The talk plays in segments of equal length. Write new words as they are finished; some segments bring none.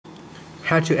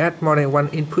how to add more than one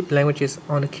input languages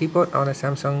on the keyboard on the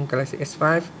Samsung Galaxy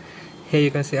S5. Here you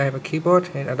can see I have a keyboard,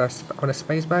 and on the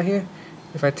spacebar here,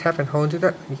 if I tap and hold to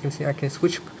that, you can see I can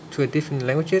switch to a different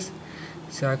languages.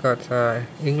 So I got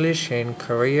English and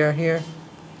Korea here.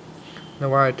 Now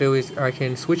what I do is I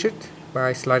can switch it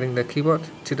by sliding the keyboard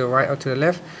to the right or to the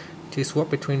left to swap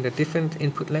between the different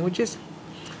input languages.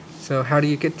 So how do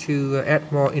you get to add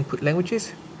more input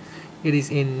languages? It is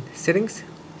in settings.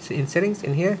 So in settings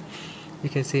in here, you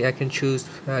can see I can choose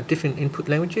different input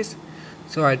languages.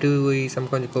 So I do is I'm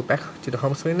going to go back to the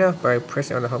home screen now by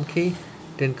pressing on the home key,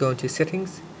 then go into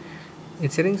settings.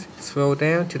 In settings, scroll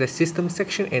down to the system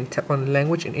section and tap on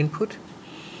language and input.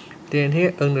 Then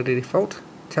here under the default,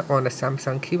 tap on the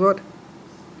Samsung keyboard,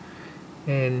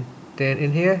 and then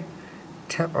in here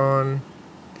tap on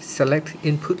select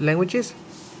input languages,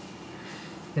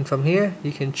 and from here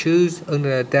you can choose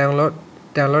under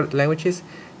downloaded languages.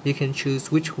 You can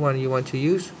choose which one you want to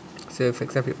use. So for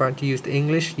example, if I want to use the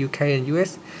English, UK and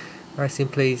US, I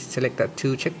simply select that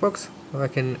 2 checkbox, or I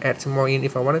can add some more in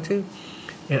if I wanted to.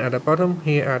 And at the bottom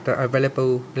here are the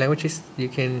available languages you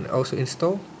can also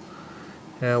install.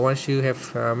 Once you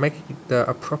have made the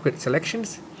appropriate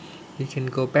selections, you can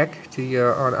go back to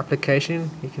your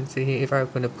application. You can see here if I'm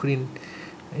going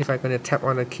to tap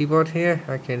on the keyboard here,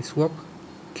 I can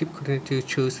continue to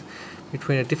choose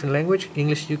between a different language,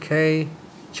 English UK,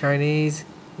 Chinese,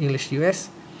 English US.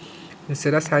 And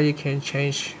so that's how you can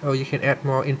change, or you can add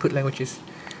more input languages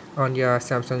on your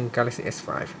Samsung Galaxy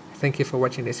S5. Thank you for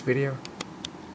watching this video.